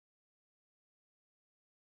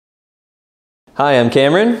Hi, I'm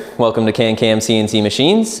Cameron. Welcome to CanCam CNC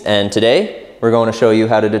Machines, and today we're going to show you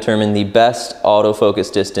how to determine the best autofocus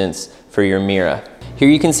distance for your Mira. Here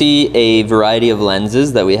you can see a variety of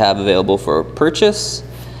lenses that we have available for purchase.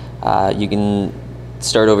 You can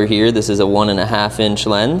start over here. This is a 1.5 inch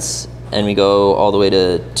lens, and we go all the way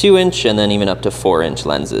to 2 inch and then even up to 4 inch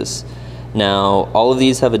lenses. Now, all of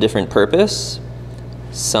these have a different purpose.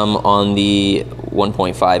 Some on the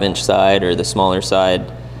 1.5 inch side or the smaller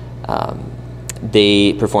side,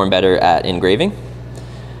 they perform better at engraving.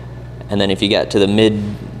 And then if you get to the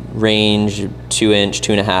mid-range, 2 inch,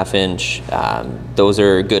 2.5 inch, those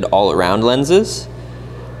are good all-around lenses.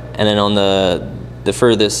 And then on the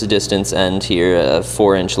furthest distance end here, a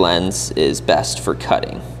 4 inch lens is best for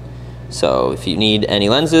cutting. So if you need any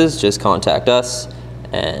lenses, just contact us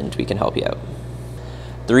and we can help you out.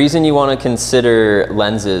 The reason you want to consider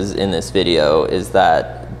lenses in this video is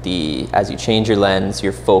that as you change your lens,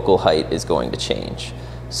 your focal height is going to change.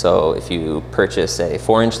 So if you purchase a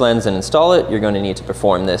 4 inch lens and install it, you're going to need to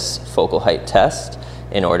perform this focal height test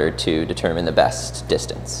in order to determine the best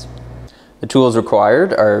distance. The tools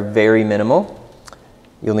required are very minimal.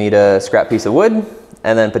 You'll need a scrap piece of wood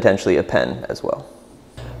and then potentially a pen as well.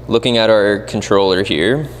 Looking at our controller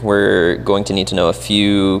here, we're going to need to know a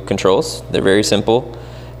few controls. They're very simple.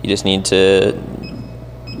 You just need to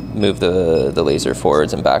move the laser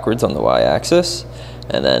forwards and backwards on the y-axis,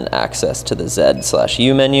 and then access to the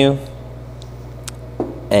Z/U menu,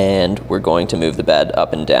 and we're going to move the bed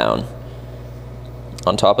up and down.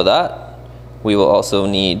 On top of that, we will also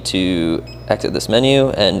need to exit this menu,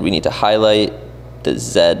 and we need to highlight the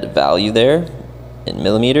Z value there in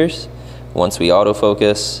millimeters. Once we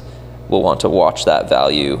autofocus, we'll want to watch that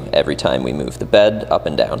value every time we move the bed up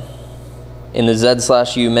and down. In the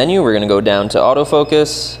Z/U menu, we're going to go down to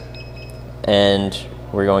autofocus, and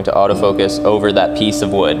we're going to autofocus over that piece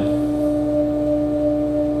of wood.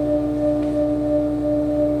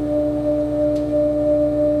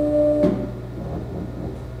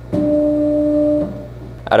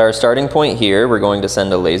 At our starting point here, we're going to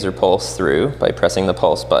send a laser pulse through by pressing the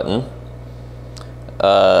pulse button.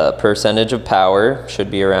 Percentage of power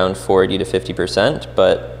should be around 40 to 50%,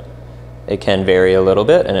 but it can vary a little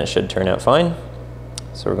bit and it should turn out fine.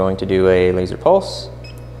 So we're going to do a laser pulse,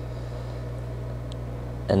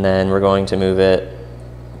 and then we're going to move it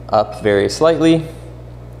up very slightly.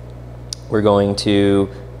 We're going to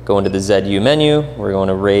go into the ZU menu. We're going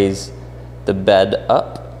to raise the bed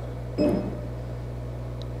up,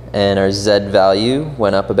 and our Z value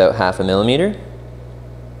went up about 0.5 millimeter.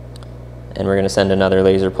 And we're going to send another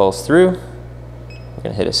laser pulse through. We're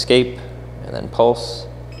going to hit escape and then pulse.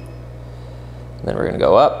 And then we're going to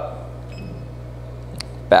go up,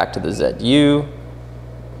 back to the ZU,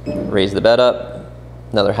 raise the bed up,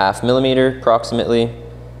 another 0.5 millimeter approximately,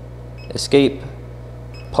 escape,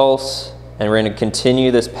 pulse, and we're going to continue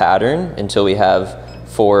this pattern until we have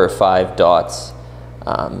 4 or 5 dots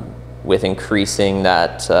with increasing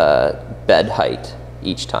that bed height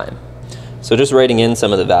each time. So just writing in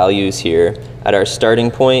some of the values here. At our starting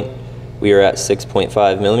point, we are at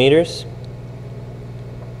 6.5 millimeters.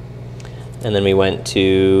 And then we went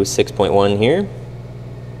to 6.1 here.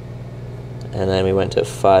 And then we went to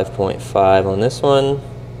 5.5 on this one.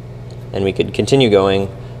 And we could continue going,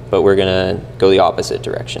 but we're gonna go the opposite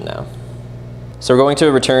direction now. So we're going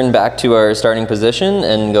to return back to our starting position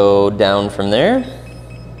and go down from there.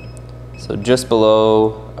 So just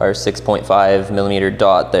below our 6.5 millimeter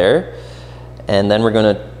dot there. And then we're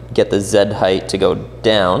going to get the Z height to go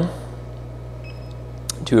down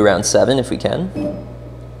to around 7 if we can.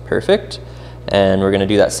 Perfect. And we're going to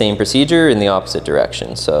do that same procedure in the opposite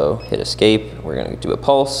direction. So hit escape, we're going to do a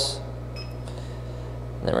pulse,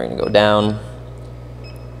 and then we're going to go down,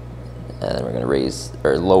 and then we're going to raise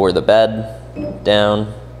or lower the bed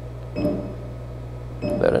down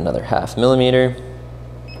about another 0.5 millimeter.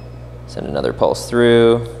 Send another pulse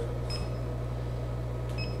through,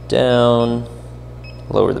 down,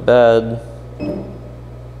 lower the bed,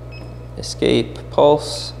 escape,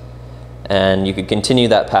 pulse, and you could continue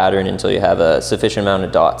that pattern until you have a sufficient amount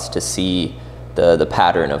of dots to see the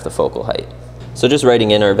pattern of the focal height. So just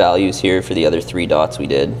writing in our values here for the other 3 dots we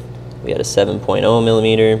did. We had a 7.0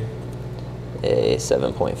 millimeter, a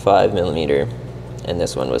 7.5 millimeter, and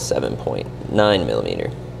this one was 7.9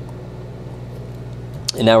 millimeter.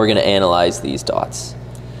 And now we're going to analyze these dots.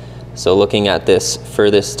 So looking at this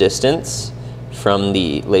furthest distance from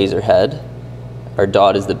the laser head, our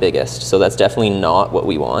dot is the biggest, so that's definitely not what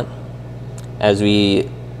we want. As we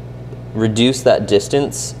reduce that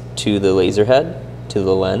distance to the laser head, to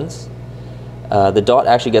the lens, the dot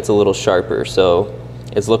actually gets a little sharper. So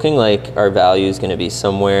It's looking like our value is going to be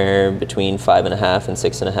somewhere between 5.5 and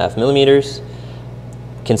 6.5 millimeters.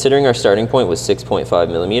 Considering our starting point was 6.5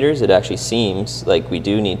 millimeters, it actually seems like we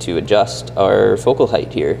do need to adjust our focal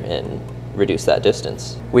height here and reduce that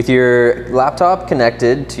distance. With your laptop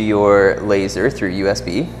connected to your laser through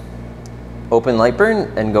USB, open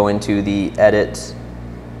Lightburn and go into the Edit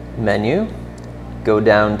menu. Go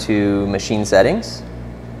down to Machine Settings.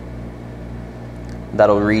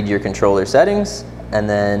 That'll read your controller settings, and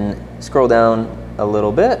then scroll down a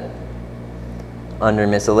little bit. Under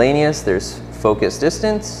Miscellaneous, there's Focus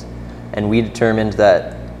Distance, and we determined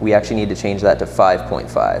that we actually need to change that to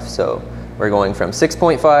 5.5. So we're going from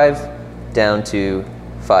 6.5 down to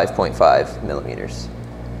 5.5 millimeters.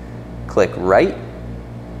 Click Right,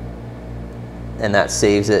 and that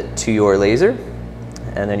saves it to your laser.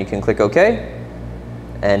 And then you can click OK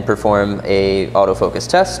and perform a autofocus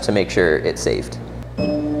test to make sure it's saved.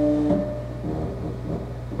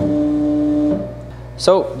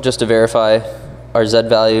 So just to verify, our Z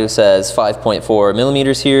value says 5.4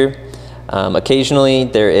 millimeters here. Occasionally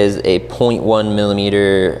there is a 0.1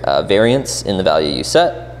 millimeter variance in the value you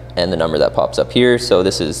set and the number that pops up here. So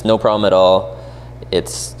this is no problem at all.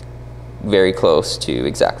 It's very close to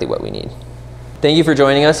exactly what we need. Thank you for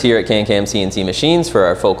joining us here at CanCam CNC Machines for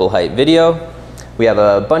our focal height video. We have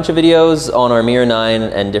a bunch of videos on our Mira 9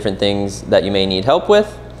 and different things that you may need help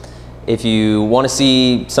with. If you want to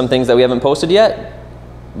see some things that we haven't posted yet,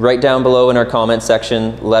 write down below in our comment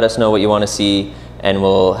section, let us know what you want to see, and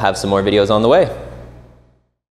we'll have some more videos on the way.